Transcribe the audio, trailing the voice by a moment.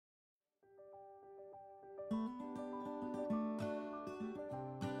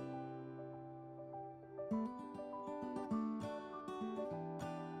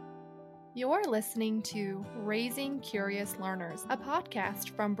You're listening to Raising Curious Learners, a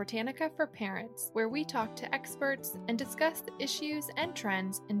podcast from Britannica for Parents, where we talk to experts and discuss the issues and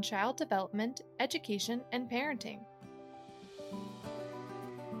trends in child development, education, and parenting.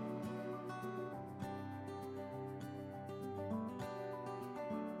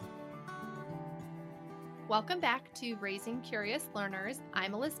 Welcome back to Raising Curious Learners.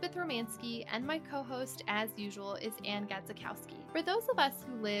 I'm Elizabeth Romanski, and my co-host, as usual, is Ann Gadzikowski. For those of us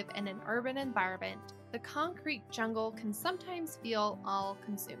who live in an urban environment, the concrete jungle can sometimes feel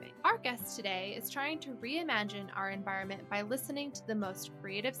all-consuming. Our guest today is trying to reimagine our environment by listening to the most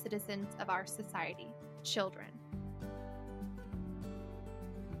creative citizens of our society, children.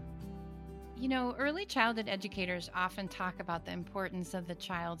 You know, early childhood educators often talk about the importance of the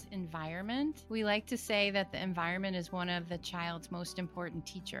child's environment. We like to say that the environment is one of the child's most important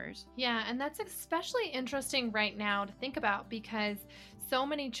teachers. Yeah, and that's especially interesting right now to think about because so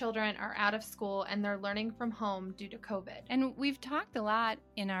many children are out of school and they're learning from home due to COVID. And we've talked a lot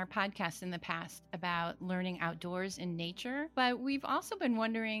in our podcast in the past about learning outdoors in nature, but we've also been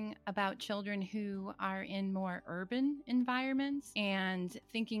wondering about children who are in more urban environments and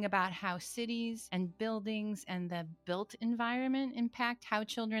thinking about how cities and buildings and the built environment impact how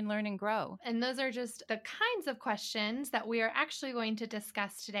children learn and grow. And those are just the kinds of questions that we are actually going to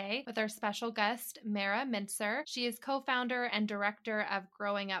discuss today with our special guest, Mara Mintzer. She is co-founder and director of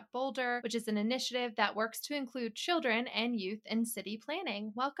Growing Up Boulder, which is an initiative that works to include children and youth in city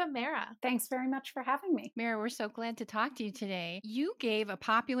planning. Welcome, Mara. Thanks very much for having me. Mara, we're so glad to talk to you today. You gave a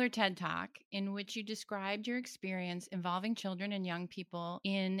popular TED Talk in which you described your experience involving children and young people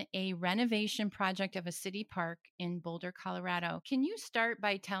in a renovation project of a city park in Boulder, Colorado. Can you start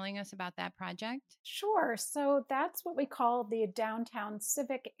by telling us about that project? Sure. So that's what we call the downtown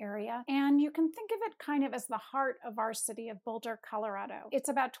civic area. And you can think of it kind of as the heart of our city of Boulder, Colorado. It's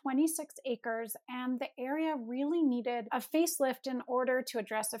about 26 acres, and the area really needed a facelift in order to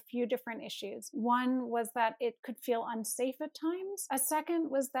address a few different issues. One was that it could feel unsafe at times. A second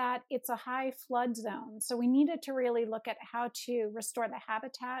was that it's a high flood zone. So we needed to really look at how to restore the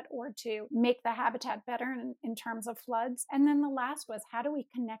habitat or to make the habitat better in terms of floods. And then the last was, how do we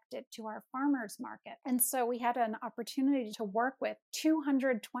connect it to our farmers market? And so we had an opportunity to work with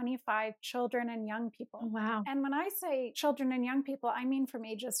 225 children and young people. Wow. And when I say children and young people, I mean from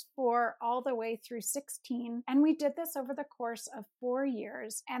ages 4 all the way through 16. And we did this over the course of 4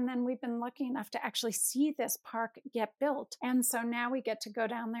 years. And then we've been lucky enough to actually see this park get built. And so now we get to go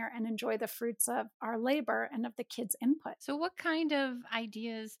down there and enjoy the fruits of our labor and of the kids' input. So what kind of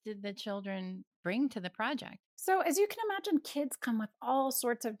ideas did the children bring to the project? So as you can imagine, kids come with all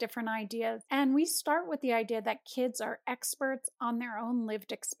sorts of different ideas. And we start with the idea that kids are experts on their own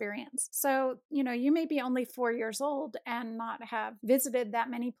lived experience. So, you may be only 4 years old and not have visited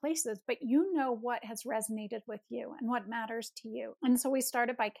that many places, but you know what has resonated with you and what matters to you. And so we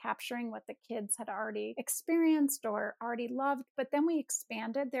started by capturing what the kids had already experienced or already loved, but then we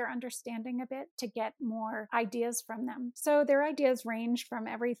expanded their understanding a bit to get more ideas from them. So their ideas ranged from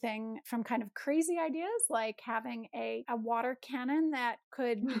everything from kind of crazy ideas like having a water cannon that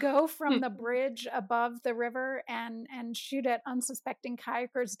could go from the bridge above the river and shoot at unsuspecting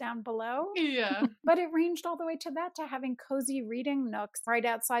kayakers down below. Yeah. But it ranged all the way to that, to having cozy reading nooks right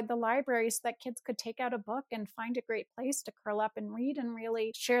outside the library so that kids could take out a book and find a great place to curl up and read and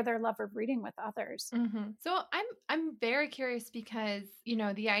really share their love of reading with others. Mm-hmm. So I'm very curious because,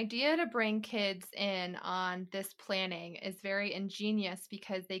 the idea to bring kids in on this planning is very ingenious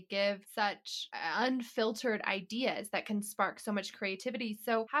because they give such unfiltered ideas that can spark so much creativity.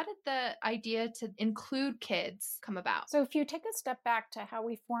 So how did the idea to include kids come about? So if you take a step back to how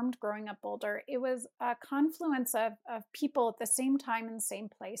we formed Growing Up Boulder, it was a confluence of people at the same time in the same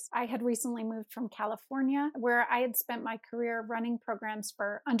place. I had recently moved from California, where I had spent my career running programs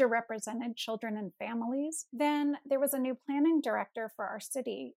for underrepresented children and families. Then there was a new planning director for our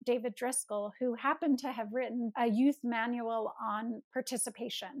city, David Driscoll, who happened to have written a youth manual on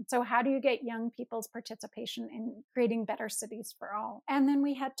participation. So how do you get young people's participation in creating better cities for all? And then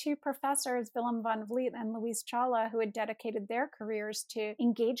we had two professors, Willem van Vliet and Louise Chawla, who had dedicated their careers to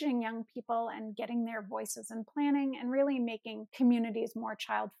engaging young people and getting their voices in planning and really making communities more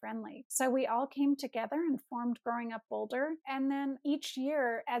child-friendly. So we all came together and formed Growing Up Boulder. And then each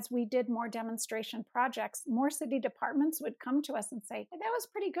year, as we did more demonstration projects, more city departments would come to us and say, hey, that was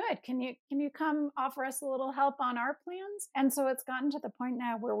pretty good. Can you come offer us a little help on our plans? And so it's gotten to the point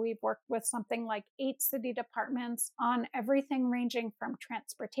now where we've worked with something like 8 city departments on everything ranging from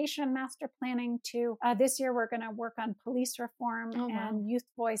transportation master planning to this year, we're going to work on police reform and youth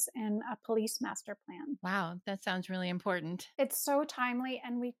voice in a police master plan. Wow, that sounds really important. It's so timely,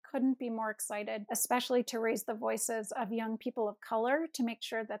 and we couldn't be more excited, especially to raise the voices of young people of color to make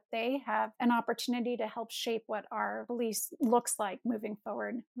sure that they have an opportunity to help shape what our police looks like moving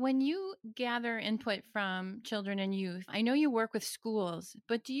forward. When you gather input from children and youth, I know you work with schools,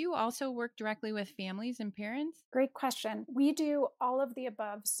 but do you also work directly with families and parents? Great question. We do all of the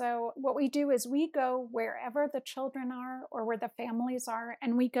above. So what we do is we go wherever the children are or where the families are,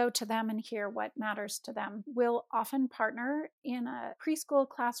 and we go to them and hear what matters to them. We'll often partner in a preschool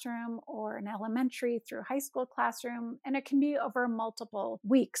classroom or an elementary through high school classroom, and it can be over multiple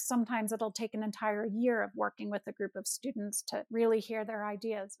weeks. Sometimes it'll take an entire year of working with a group of students to really hear their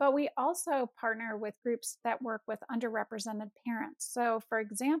ideas. But we also partner with groups that work with underrepresented parents. So for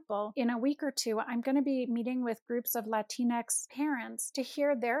example, in a week or two, I'm going to be meeting with groups of Latinx parents to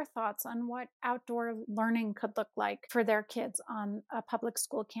hear their thoughts on what outdoor learning could look like for their kids on a public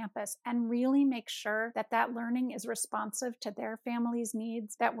school campus, and really make sure that that learning is responsive to their family's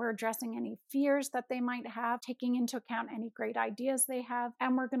needs, that we're addressing any fears that they might have, taking into account any great ideas they have.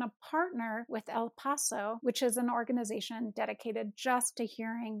 And we're going to partner with El Paso, which is an organization dedicated just to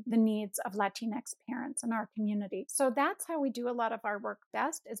hearing the needs of Latinx parents in our community. So that's how we do a lot of our work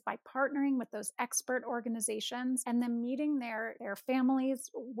best, is by partnering with those expert organizations and then meeting their families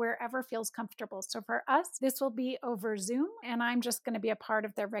wherever feels comfortable. So for us, this will be over Zoom, and I'm just going to be a part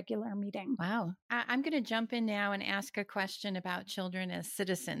of their regular meeting. Wow. I'm going to jump in now and ask a question about children as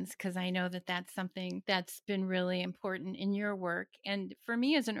citizens, because I know that that's something that's been really important in your work. And for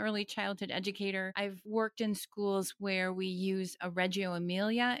me, as an early childhood educator, I've worked in schools where we use a Reggio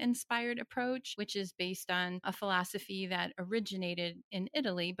Emilia inspired approach, which is based on a philosophy that originated in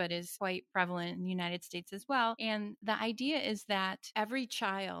Italy, but is quite prevalent in the United States as well. And the idea is that every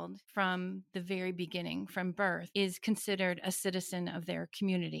child from the very beginning, from birth, is considered a citizen of their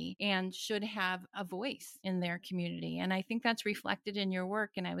community and should have a voice in their community. And I think that's reflected in your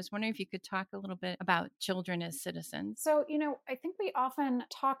work. And I was wondering if you could talk a little bit about children as citizens. So, I think we often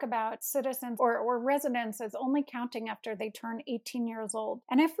talk about citizens or residents as only counting after they turn 18 years old.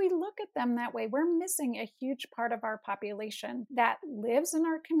 And if we look at them that way, we're missing a huge part of our population that lives in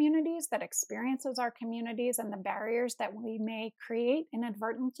our communities, that experiences our communities and the barriers that we may create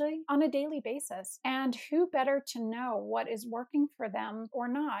inadvertently on a daily basis. And who better to know what is working for them or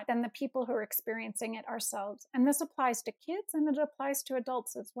not than the people who are experiencing it ourselves? And this applies to kids and it applies to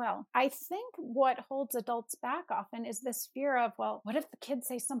adults as well. I think what holds adults back often is this fear of, well, what if the kids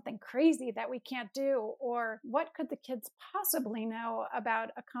say something crazy that we can't do? Or what could the kids possibly know about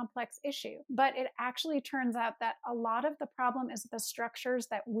a complex issue? But it actually turns out that a lot of the problem is the structures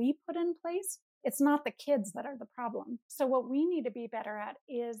that we put in place. It's not the kids that are the problem. So what we need to be better at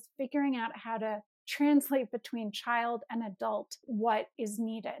is figuring out how to translate between child and adult what is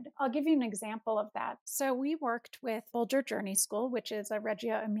needed. I'll give you an example of that. So we worked with Boulder Journey School, which is a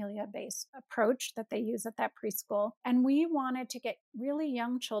Reggio Emilia based approach that they use at that preschool. And we wanted to get really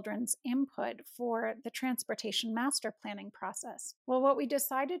young children's input for the transportation master planning process. Well, what we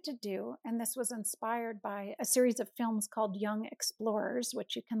decided to do, and this was inspired by a series of films called Young Explorers,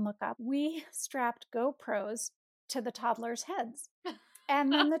 which you can look up, we strapped GoPros to the toddlers' heads.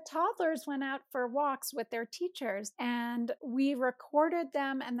 And then the toddlers went out for walks with their teachers, and we recorded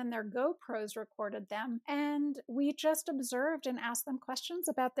them, and then their GoPros recorded them. And we just observed and asked them questions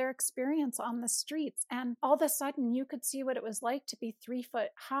about their experience on the streets. And all of a sudden, you could see what it was like to be 3 foot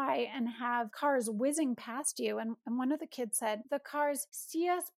high and have cars whizzing past you. And one of the kids said, the cars see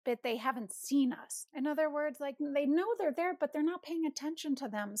us, but they haven't seen us. In other words, like they know they're there, but they're not paying attention to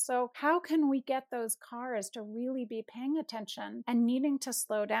them. So how can we get those cars to really be paying attention and needing to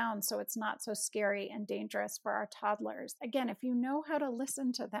slow down so it's not so scary and dangerous for our toddlers? Again, if you know how to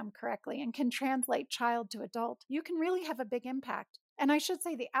listen to them correctly and can translate child to adult, you can really have a big impact. And I should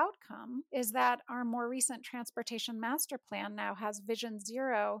say the outcome is that our more recent transportation master plan now has Vision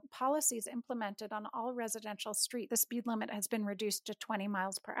Zero policies implemented on all residential streets. The speed limit has been reduced to 20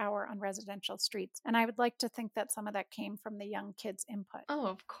 miles per hour on residential streets. And I would like to think that some of that came from the young kids' input. Oh,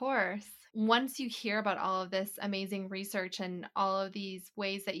 of course. Once you hear about all of this amazing research and all of these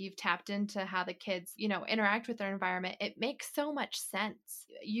ways that you've tapped into how the kids, interact with their environment, it makes so much sense.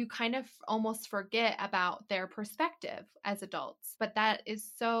 You kind of almost forget about their perspective as adults, but that that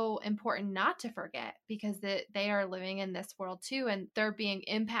is so important not to forget, because they are living in this world too, and they're being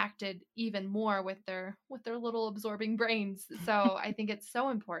impacted even more with their little absorbing brains. So I think it's so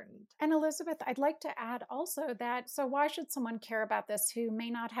important. And Elizabeth, I'd like to add also that, so why should someone care about this who may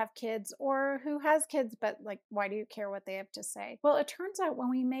not have kids, or who has kids, but like, why do you care what they have to say? Well, it turns out when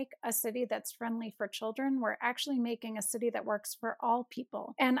we make a city that's friendly for children, we're actually making a city that works for all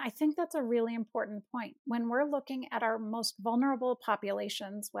people. And I think that's a really important point. When we're looking at our most vulnerable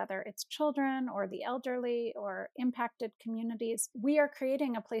populations, whether it's children or the elderly or impacted communities, we are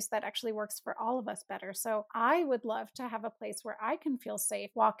creating a place that actually works for all of us better. So I would love to have a place where I can feel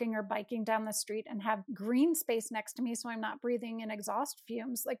safe walking or biking down the street and have green space next to me so I'm not breathing in exhaust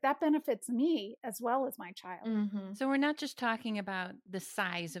fumes. Like, that benefits me as well as my child. Mm-hmm. So we're not just talking about the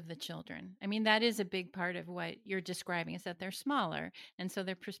size of the children. I mean, that is a big part of what you're describing, is that they're smaller. And so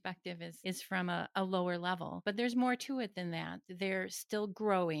their perspective is from a lower level. But there's more to it than that. They're still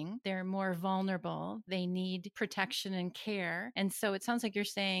growing. They're more vulnerable. They need protection and care. And so it sounds like you're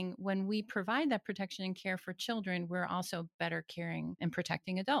saying when we provide that protection and care for children, we're also better caring and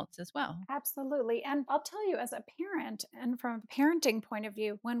protecting adults as well. Absolutely. And I'll tell you, as a parent, and from a parenting point of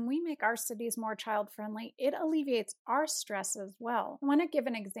view, when we make our cities more child friendly, it alleviates our stress as well. I want to give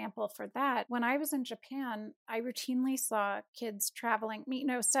an example for that. When I was in Japan, I routinely saw kids traveling,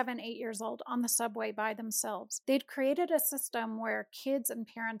 7, 8 years old, on the subway by themselves. They'd created a system where kids and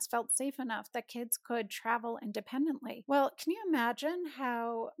parents felt safe enough that kids could travel independently. Well, can you imagine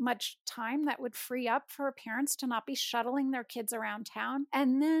how much time that would free up for parents to not be shuttling their kids around town?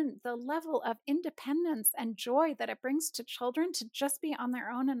 And then the level of independence and joy that it brings to children to just be on their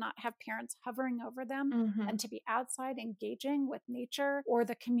own and not have parents hovering over them, Mm-hmm. and to be outside engaging with nature or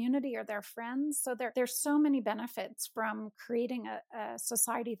the community or their friends. So there's so many benefits from creating a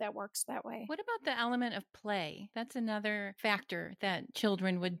society that works that way. What about the element of play? That's another factor that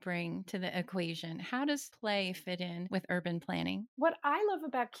children would bring to the equation. How does play fit in with urban planning? What I love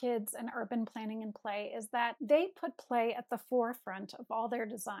about kids and urban planning and play is that they put play at the forefront of all their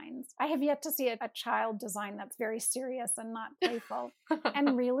designs. I have yet to see a child design that's very serious and not playful.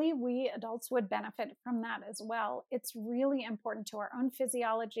 And really, we adults would benefit from that as well. It's really important to our own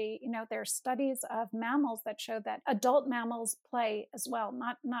physiology. There are studies of mammals that show that adult mammals play as well,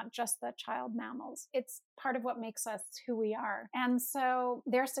 not just the child mammals. It's part of what makes us who we are. And so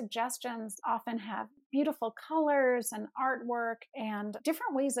their suggestions often have beautiful colors and artwork and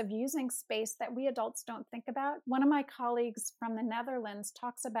different ways of using space that we adults don't think about. One of my colleagues from the Netherlands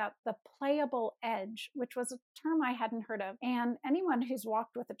talks about the playable edge, which was a term I hadn't heard of. And anyone who's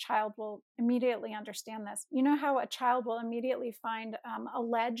walked with a child will immediately understand this. You know how a child will immediately find a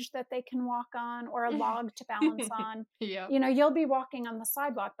ledge that they can walk on, or a log to balance on? Yeah. You'll be walking on the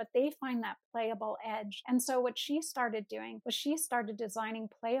sidewalk, but they find that playable edge. And so what she started doing was she started designing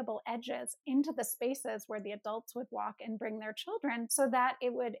playable edges into the spaces where the adults would walk and bring their children, so that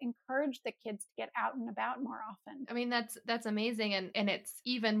it would encourage the kids to get out and about more often. I mean, that's amazing. And it's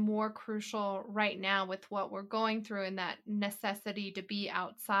even more crucial right now with what we're going through, and that necessity to be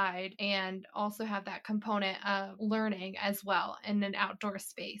outside and also have that component of learning as well in an outdoor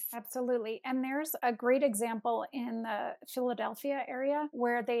space. Absolutely. And there's a great example in the Philadelphia area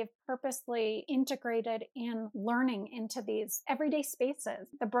where they've purposely integrated in learning into these everyday spaces.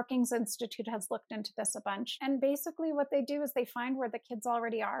 The Brookings Institute has looked into this a bunch. And basically what they do is they find where the kids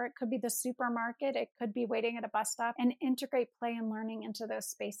already are. It could be the supermarket, it could be waiting at a bus stop, and integrate play and learning into those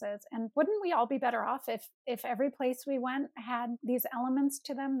spaces. And wouldn't we all be better off if every place we went had these elements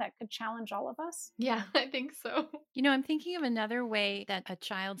to them that could challenge all of us? Yeah, I think so. I'm thinking of another way that a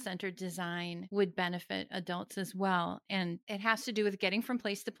child-centered design would benefit adults as well. And it has to do with getting from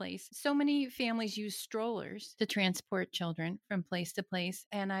place to place. So many families use strollers to transport children from place to place.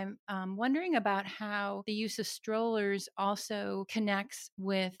 And I'm wondering about how the use of strollers also connects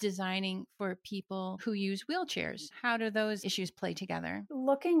with designing for people who use wheelchairs. How do those issues play together?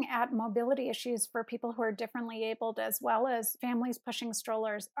 Looking at mobility issues for people who are differently abled, as well as families pushing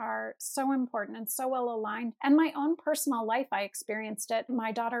strollers, are so important and so well aligned. And my own personal life, I experienced it.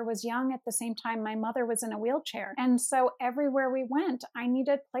 My daughter was young at the same time my mother was in a wheelchair. And so everywhere we went, I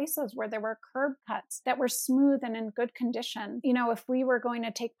needed places where there were curb cuts that were smooth and in good condition. If we were going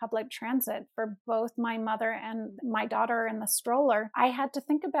to take public transit for both my mother and my daughter in the stroller, I had to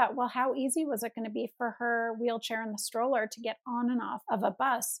think about, well, how easy was it going to be for her wheelchair and the stroller to get on and off of a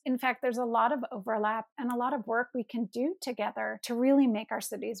bus? In fact, there's a lot of overlap and a lot of work we can do together to really make our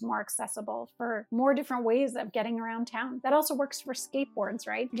cities more accessible for more different ways of getting around town. That also works for skateboards,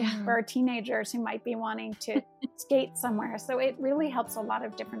 right? Yeah. For our teenagers who might be wanting to skate somewhere. So it really helps a lot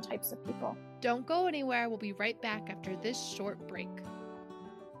of different types of people. Don't go anywhere. We'll be right back after this short break.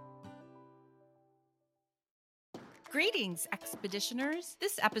 Greetings, Expeditioners!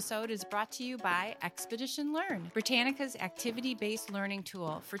 This episode is brought to you by Expedition Learn, Britannica's activity-based learning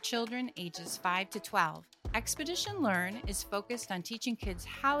tool for children ages 5 to 12. Expedition Learn is focused on teaching kids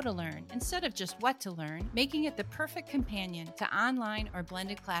how to learn instead of just what to learn, making it the perfect companion to online or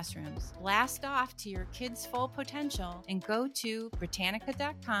blended classrooms. Blast off to your kids' full potential and go to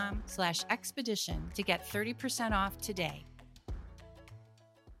Britannica.com/expedition to get 30% off today.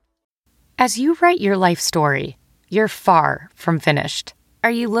 As you write your life story, you're far from finished.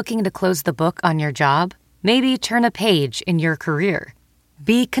 Are you looking to close the book on your job? Maybe turn a page in your career?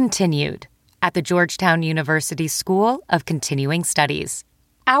 Be continued at the Georgetown University School of Continuing Studies.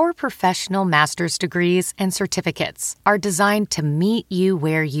 Our professional master's degrees and certificates are designed to meet you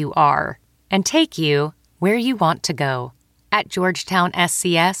where you are and take you where you want to go. At Georgetown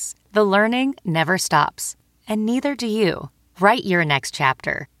SCS, the learning never stops, and neither do you. Write your next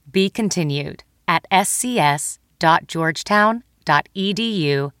chapter. Be continued at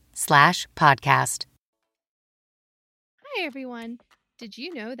scs.georgetown.edu/podcast. Hi, everyone. Did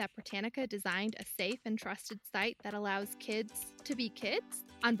you know that Britannica designed a safe and trusted site that allows kids to be kids?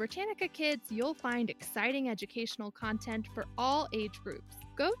 On Britannica Kids, you'll find exciting educational content for all age groups.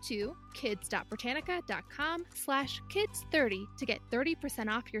 Go to kids.britannica.com/kids30 to get 30%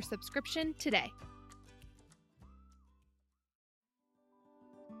 off your subscription today.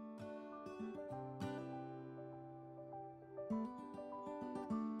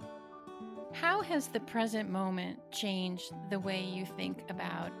 How has the present moment changed the way you think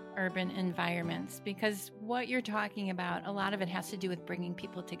about urban environments? Because what you're talking about, a lot of it has to do with bringing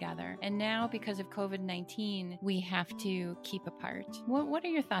people together. And now, because of COVID-19, we have to keep apart. What are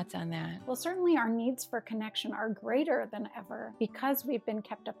your thoughts on that? Well, certainly our needs for connection are greater than ever because we've been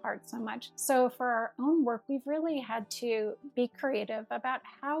kept apart so much. So for our own work, we've really had to be creative about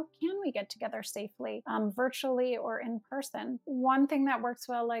how can we get together safely, virtually or in person. One thing that works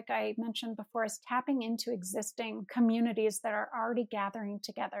well, like I mentioned before, is tapping into existing communities that are already gathering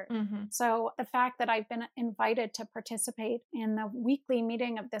together. Mm-hmm. So the fact that I've been invited to participate in the weekly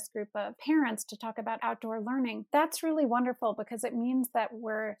meeting of this group of parents to talk about outdoor learning, that's really wonderful because it means that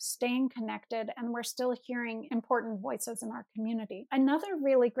we're staying connected and we're still hearing important voices in our community. Another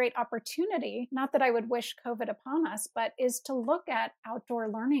really great opportunity, not that I would wish COVID upon us, but is to look at outdoor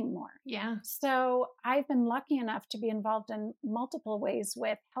learning more. Yeah. So I've been lucky enough to be involved in multiple ways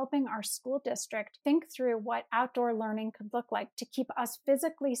with helping our school district think through what outdoor learning could look like to keep us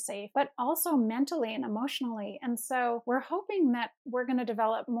physically safe, but also mentally and emotionally. And so we're hoping that we're going to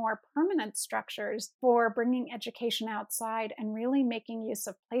develop more permanent structures for bringing education outside and really making use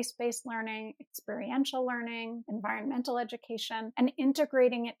of place-based learning, experiential learning, environmental education, and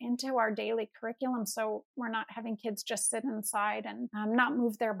integrating it into our daily curriculum so we're not having kids just sit inside and not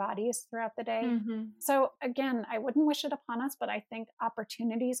move their bodies throughout the day. Mm-hmm. So again, I wouldn't wish it upon us, but I think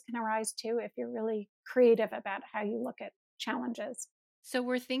opportunities can arise too if you're really creative about how you look at challenges. So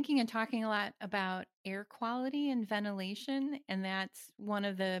we're thinking and talking a lot about air quality and ventilation, and that's one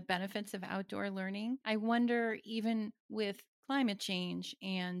of the benefits of outdoor learning. I wonder, even with climate change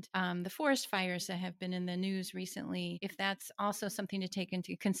and the forest fires that have been in the news recently, if that's also something to take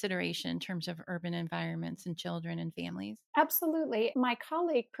into consideration in terms of urban environments and children and families. Absolutely. My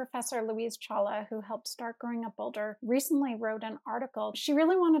colleague, Professor Louise Chawla, who helped start Growing Up Boulder, recently wrote an article. She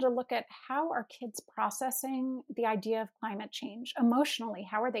really wanted to look at how are kids processing the idea of climate change emotionally?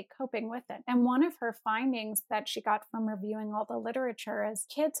 How are they coping with it? And one of her findings that she got from reviewing all the literature is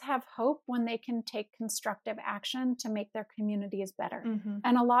kids have hope when they can take constructive action to make their communities better. Mm-hmm.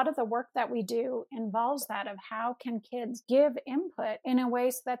 And a lot of the work that we do involves that of how can kids give input in a way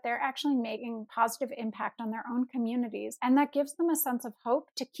so that they're actually making positive impact on their own communities. And that gives them a sense of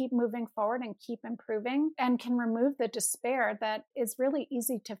hope to keep moving forward and keep improving and can remove the despair that is really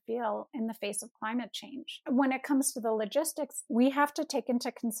easy to feel in the face of climate change. When it comes to the logistics, we have to take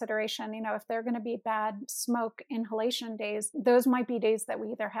into consideration, if there are going to be bad smoke inhalation days, those might be days that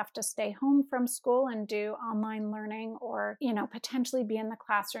we either have to stay home from school and do online learning or, potentially be in the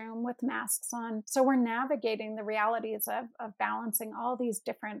classroom with masks on. So we're navigating the realities of balancing all these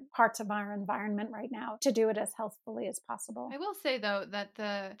different parts of our environment right now to do it as healthfully as possible. I will say, though, that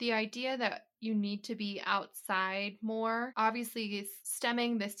the idea that you need to be outside more. Obviously, it's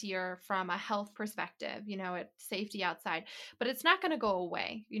stemming this year from a health perspective, it's safety outside, but it's not going to go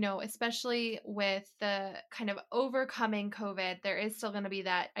away, especially with the kind of overcoming COVID. There is still going to be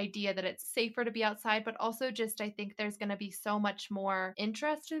that idea that it's safer to be outside, but also just I think there's going to be so much more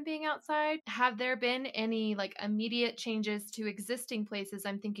interest in being outside. Have there been any like immediate changes to existing places?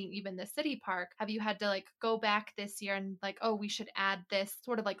 I'm thinking even the city park. Have you had to like go back this year and like, oh, we should add this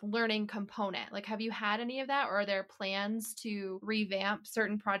sort of like learning component? Like, have you had any of that, or are there plans to revamp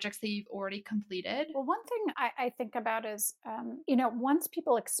certain projects that you've already completed? Well, one thing I think about is, once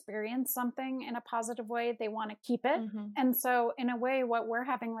people experience something in a positive way, they want to keep it. Mm-hmm. And so in a way, what we're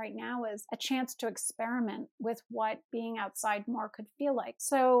having right now is a chance to experiment with what being outside more could feel like.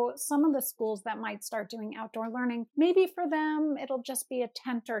 So some of the schools that might start doing outdoor learning, maybe for them, it'll just be a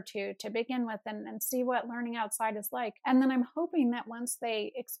tent or two to begin with and see what learning outside is like. And then I'm hoping that once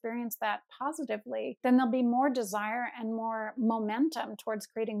they experience that positively, then there'll be more desire and more momentum towards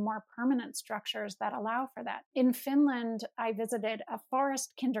creating more permanent structures that allow for that. In Finland, I visited a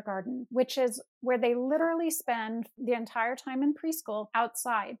forest kindergarten, which is where they literally spend the entire time in preschool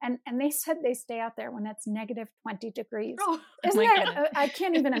outside. And they said they stay out there when it's negative 20 degrees. Oh, Isn't that, I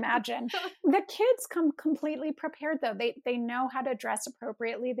can't even imagine. The kids come completely prepared though. They know how to dress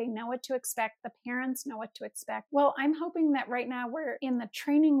appropriately. They know what to expect. The parents know what to expect. Well, I'm hoping that right now we're in the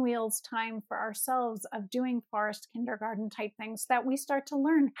training wheels time for ourselves of doing forest kindergarten type things, that we start to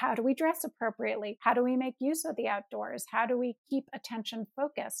learn, how do we dress appropriately? How do we make use of the outdoors? How do we keep attention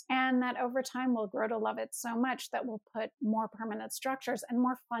focused? And that over time we'll grow to love it so much that we'll put more permanent structures and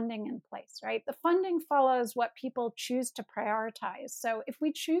more funding in place, right? The funding follows what people choose to prioritize. So if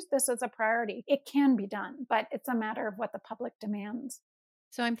we choose this as a priority, it can be done, but it's a matter of what the public demands.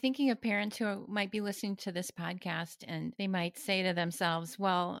 So I'm thinking of parents who might be listening to this podcast and they might say to themselves,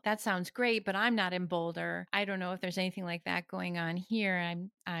 well, that sounds great, but I'm not in Boulder. I don't know if there's anything like that going on here.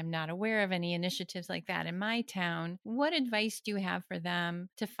 I'm not aware of any initiatives like that in my town. What advice do you have for them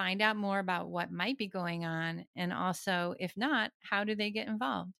to find out more about what might be going on? And also, if not, how do they get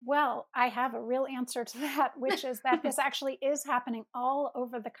involved? Well, I have a real answer to that, which is that this actually is happening all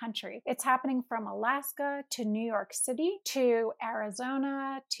over the country. It's happening from Alaska to New York City to Arizona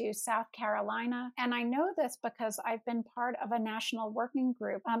to South Carolina. And I know this because I've been part of a national working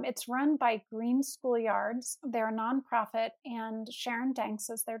group. It's run by Green Schoolyards. They're a nonprofit, and Sharon Danks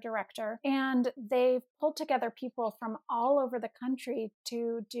is their director. And they've pulled together people from all over the country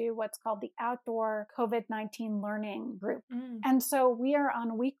to do what's called the Outdoor COVID-19 Learning Group. And so we are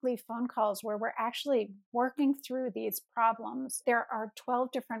on weekly phone calls where we're actually working through these problems. There are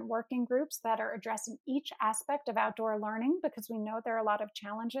 12 different working groups that are addressing each aspect of outdoor learning, because we know there are a lot of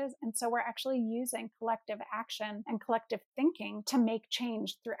challenges. And so we're actually using collective action and collective thinking to make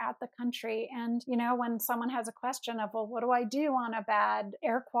change throughout the country. And, when someone has a question of, well, what do I do on a bad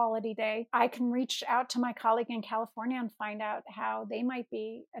air quality day? I can reach out to my colleague in California and find out how they might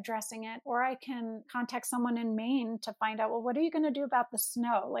be addressing it. Or I can contact someone in Maine to find out, well, what are you going to do about the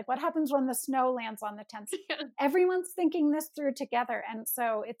snow? Like, what happens when the snow lands on the tents? Everyone's thinking this through together. And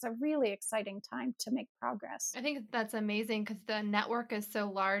so it's a really exciting time to make progress. I think that's amazing because the network is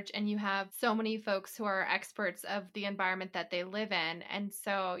so large and you have so many folks who are experts of the environment that they live in. And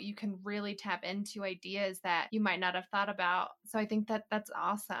so you can really tap into ideas that you might not have thought about. So I think that that's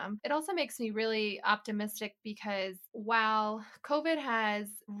awesome. It also makes me really optimistic because while COVID has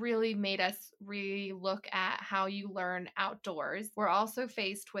really made us re-look at how you learn outdoors, we're also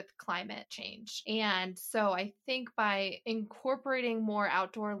faced with climate change. And so I think by incorporating more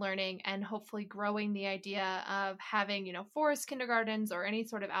outdoor learning and hopefully growing the idea of having, forest kindergartens or any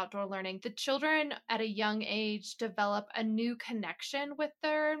sort of outdoor learning, the children at a young age develop a new connection with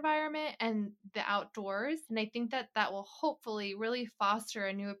their environment and the outdoors. And I think that that will hopefully really foster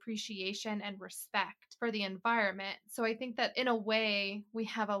a new appreciation and respect for the environment. So I think that in a way, we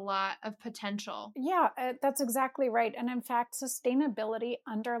have a lot of potential. Yeah, that's exactly right. And in fact, sustainability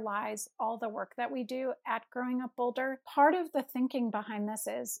underlies all the work that we do at Growing Up Boulder. Part of the thinking behind this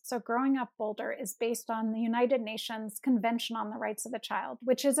is, so Growing Up Boulder is based on the United Nations Convention on the Rights of the Child,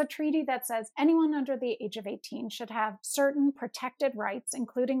 which is a treaty that says anyone under the age of 18 should have certain protected rights,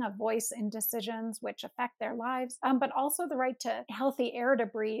 including a voice in decisions which affect their lives, but also the right to healthy air to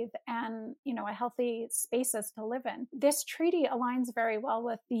breathe and, a healthy spaces to live in. This treaty aligns very well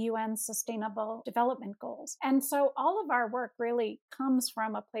with the UN Sustainable Development Goals. And so all of our work really comes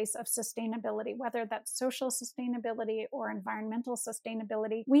from a place of sustainability, whether that's social sustainability or environmental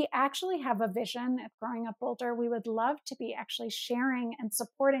sustainability. We actually have a vision at Growing Up Boulder. We would love to be actually sharing sharing and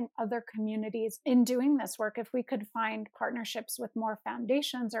supporting other communities in doing this work if we could find partnerships with more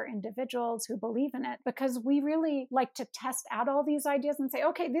foundations or individuals who believe in it, because we really like to test out all these ideas and say,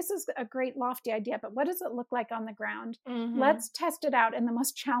 okay, this is a great lofty idea, but what does it look like on the ground? Let's test it out in the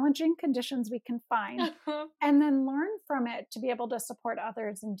most challenging conditions we can find and then learn from it to be able to support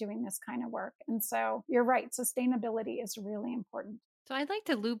others in doing this kind of work. And so you're right, sustainability is really important. So I'd like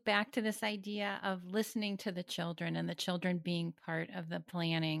to loop back to this idea of listening to the children and the children being part of the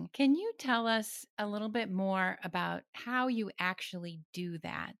planning. Can you tell us a little bit more about how you actually do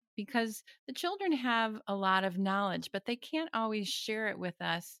that? Because the children have a lot of knowledge, but they can't always share it with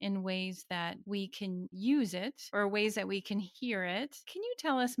us in ways that we can use it or ways that we can hear it. Can you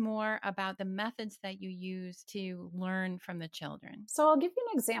tell us more about the methods that you use to learn from the children? So I'll give you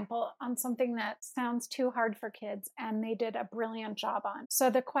an example on something that sounds too hard for kids, and they did a brilliant job on. So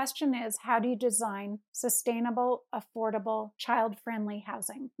the question is, how do you design sustainable, affordable, child-friendly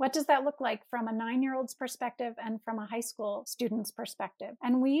housing? What does that look like from a 9-year-old's perspective and from a high school student's perspective?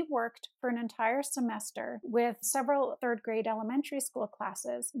 And we worked for an entire semester with several third grade elementary school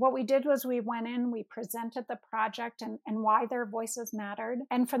classes. What we did was we went in, we presented the project and why their voices mattered.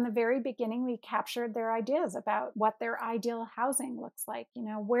 And from the very beginning, we captured their ideas about what their ideal housing looks like. You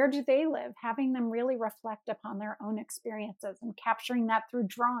know, where do they live? Having them really reflect upon their own experiences and capturing that through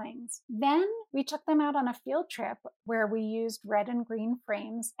drawings. Then we took them out on a field trip where we used red and green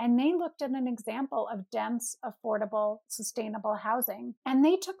frames, and they looked at an example of dense, affordable, sustainable housing. And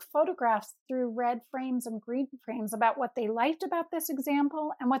they took photographs through red frames and green frames about what they liked about this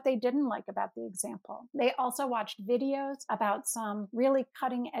example and what they didn't like about the example. They also watched videos about some really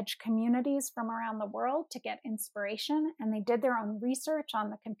cutting edge communities from around the world to get inspiration, and they did their own research on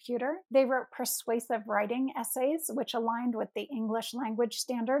the computer. They wrote persuasive writing essays, which aligned with the English language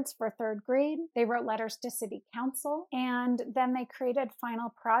standards for third grade. They wrote letters to city council, and then they created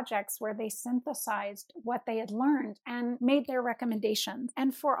final projects where they synthesized what they had learned and made their recommendations.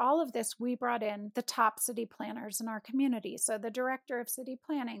 And for all of this, we brought in the top city planners in our community. So the director of city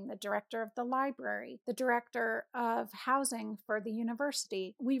planning, the director of the library, the director of housing for the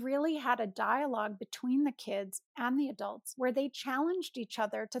university. We really had a dialogue between the kids and the adults where they challenged each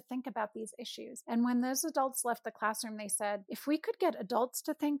other to think about these issues. And when those adults left the classroom, they said, if we could get adults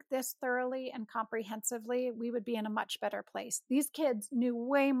to think this thoroughly and comprehensively, we would be in a much better place. These kids knew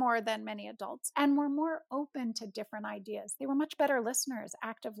way more than many adults and were more open to different ideas. They were much better listeners,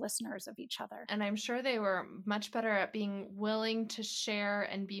 active listeners of each other. And I'm sure they were much better at being willing to share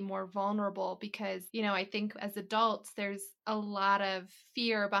and be more vulnerable because, you know, I think as adults, there's a lot of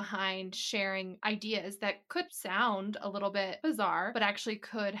fear behind sharing ideas that could sound a little bit bizarre, but actually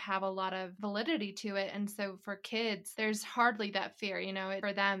could have a lot of validity to it. And so for kids, there's hardly that fear, you know,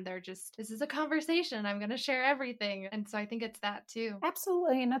 for them, they're just, this is a conversation. I'm going to share everything. And so I think it's that too.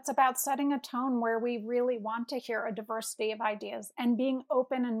 Absolutely. And it's about setting a tone where we really want to hear a diversity of ideas and being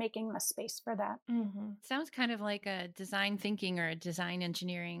open and making the space for that. Sounds kind of like a design thinking or a design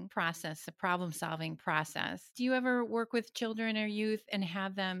engineering process, a problem solving process. Do you ever work with children or youth and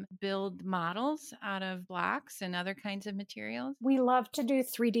have them build models out of blocks and other kinds of materials? We love to do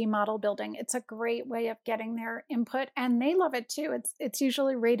 3D model building. It's a great way of getting their input, and they love it too. It's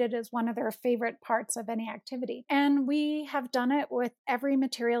usually rated as one of their favorite parts of any activity. And we have done it with every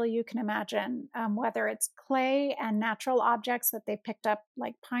material you can imagine, whether it's clay and natural objects that they picked up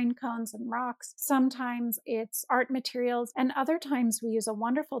like pine cones and rocks. Sometimes it's art materials, and other times we use a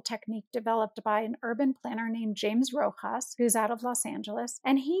wonderful technique developed by an urban planner named James Rojas, who's out of Los Angeles.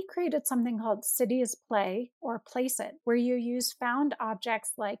 And he created something called Cities Play or Place It, where you use found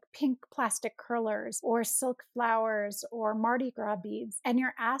objects like pink plastic curlers or silk flowers or Mardi Gras beads. And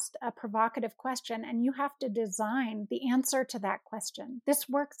you're asked a provocative question and you have to design the answer to that question. This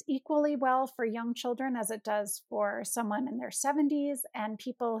works equally well for young children as it does for someone in their 70s and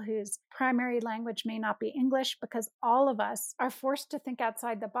people whose primary language may not be English, because all of us are forced to think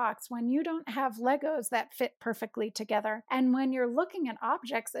outside the box when you don't have Legos that fit perfectly together. And when you're looking at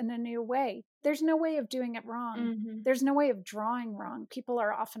objects in a new way, there's no way of doing it wrong. There's no way of drawing wrong. People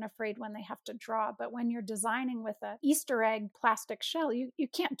are often afraid when they have to draw, but when you're designing with an Easter egg plastic shell, you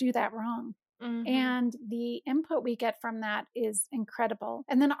can't do that wrong. And the input we get from that is incredible.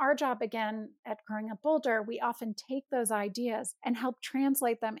 And then our job, again, at Growing Up Boulder, we often take those ideas and help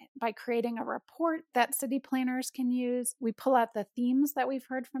translate them by creating a report that city planners can use. We pull out the themes that we've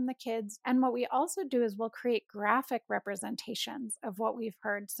heard from the kids. And what we also do is we'll create graphic representations of what we've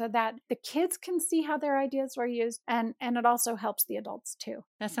heard so that the kids can see how their ideas were used. And it also helps the adults too.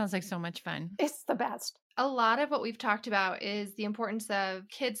 That sounds like so much fun. It's the best. A lot of what we've talked about is the importance of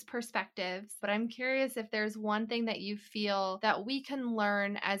kids' perspectives, but I'm curious if there's one thing that you feel that we can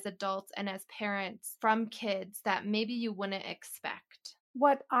learn as adults and as parents from kids that maybe you wouldn't expect.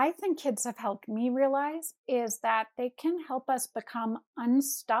 What I think kids have helped me realize is that they can help us become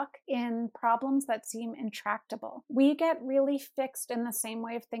unstuck in problems that seem intractable. We get really fixed in the same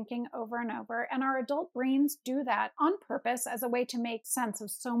way of thinking over and over, and our adult brains do that on purpose as a way to make sense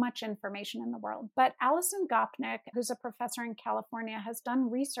of so much information in the world. But Alison Gopnik, who's a professor in California, has done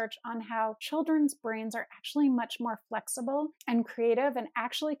research on how children's brains are actually much more flexible and creative and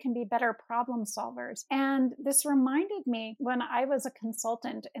actually can be better problem solvers. And this reminded me when I was a consultant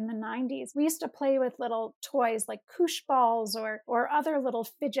in the 90s, we used to play with little toys like koosh balls or other little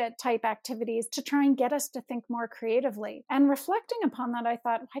fidget type activities to try and get us to think more creatively. And reflecting upon that, I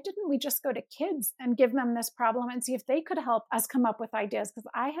thought, why didn't we just go to kids and give them this problem and see if they could help us come up with ideas? Because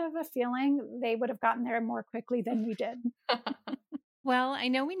I have a feeling they would have gotten there more quickly than we did. Well, I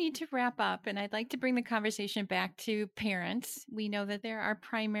know we need to wrap up, and I'd like to bring the conversation back to parents. We know that they're our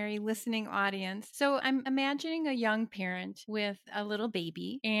primary listening audience. So I'm imagining a young parent with a little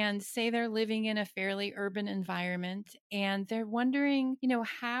baby, and say they're living in a fairly urban environment, and they're wondering,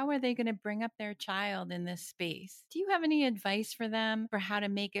 how are they going to bring up their child in this space? Do you have any advice for them for how to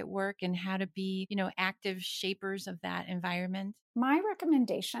make it work and how to be, active shapers of that environment? My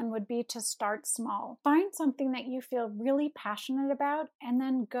recommendation would be to start small. Find something that you feel really passionate about and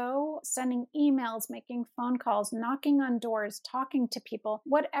then go sending emails, making phone calls, knocking on doors, talking to people,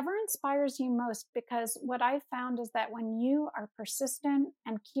 whatever inspires you most. Because what I've found is that when you are persistent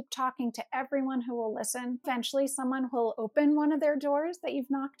and keep talking to everyone who will listen, eventually someone will open one of their doors that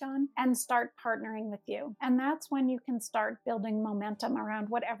you've knocked on and start partnering with you. And that's when you can start building momentum around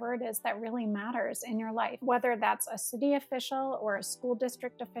whatever it is that really matters in your life, whether that's a city official or a school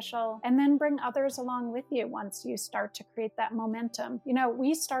district official, and then bring others along with you once you start to create that momentum.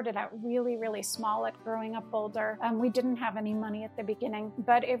 We started out really, really small at Growing Up Boulder. We didn't have any money at the beginning,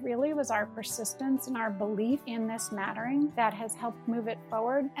 but it really was our persistence and our belief in this mattering that has helped move it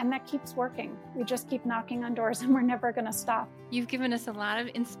forward, and that keeps working. We just keep knocking on doors and we're never going to stop. You've given us a lot of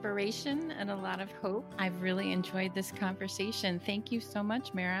inspiration and a lot of hope. I've really enjoyed this conversation. Thank you so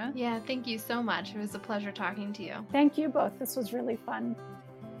much, Mara. Yeah, thank you so much. It was a pleasure talking to you. Thank you both. This was really fun.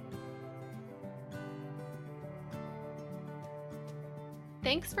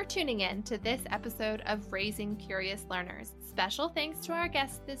 Thanks for tuning in to this episode of Raising Curious Learners. Special thanks to our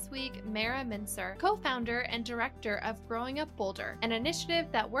guest this week, Mara Mincer, co-founder and director of Growing Up Boulder, an initiative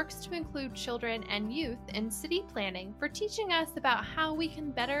that works to include children and youth in city planning, for teaching us about how we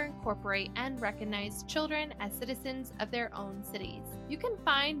can better incorporate and recognize children as citizens of their own cities. You can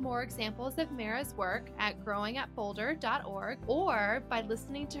find more examples of Mara's work at growingupboulder.org or by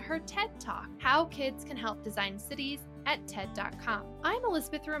listening to her TED Talk, How Kids Can Help Design Cities, at TED.com. I'm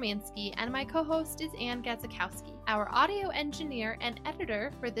Elizabeth Romanski, and my co-host is Ann Gadzikowski. Our audio engineer and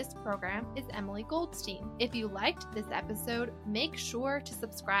editor for this program is Emily Goldstein. If you liked this episode, make sure to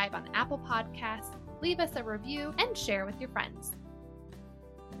subscribe on Apple Podcasts, leave us a review, and share with your friends.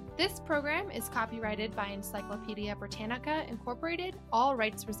 This program is copyrighted by Encyclopedia Britannica Incorporated, all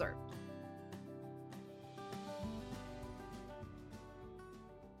rights reserved.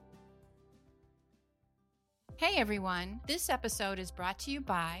 Hey everyone! This episode is brought to you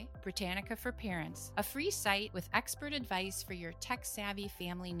by Britannica for Parents, a free site with expert advice for your tech-savvy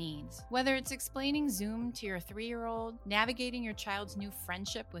family needs. Whether it's explaining Zoom to your 3-year-old, navigating your child's new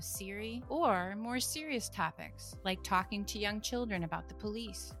friendship with Siri, or more serious topics like talking to young children about the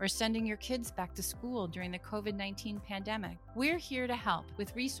police or sending your kids back to school during the COVID-19 pandemic, we're here to help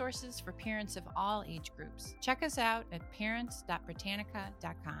with resources for parents of all age groups. Check us out at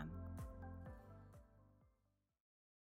parents.britannica.com.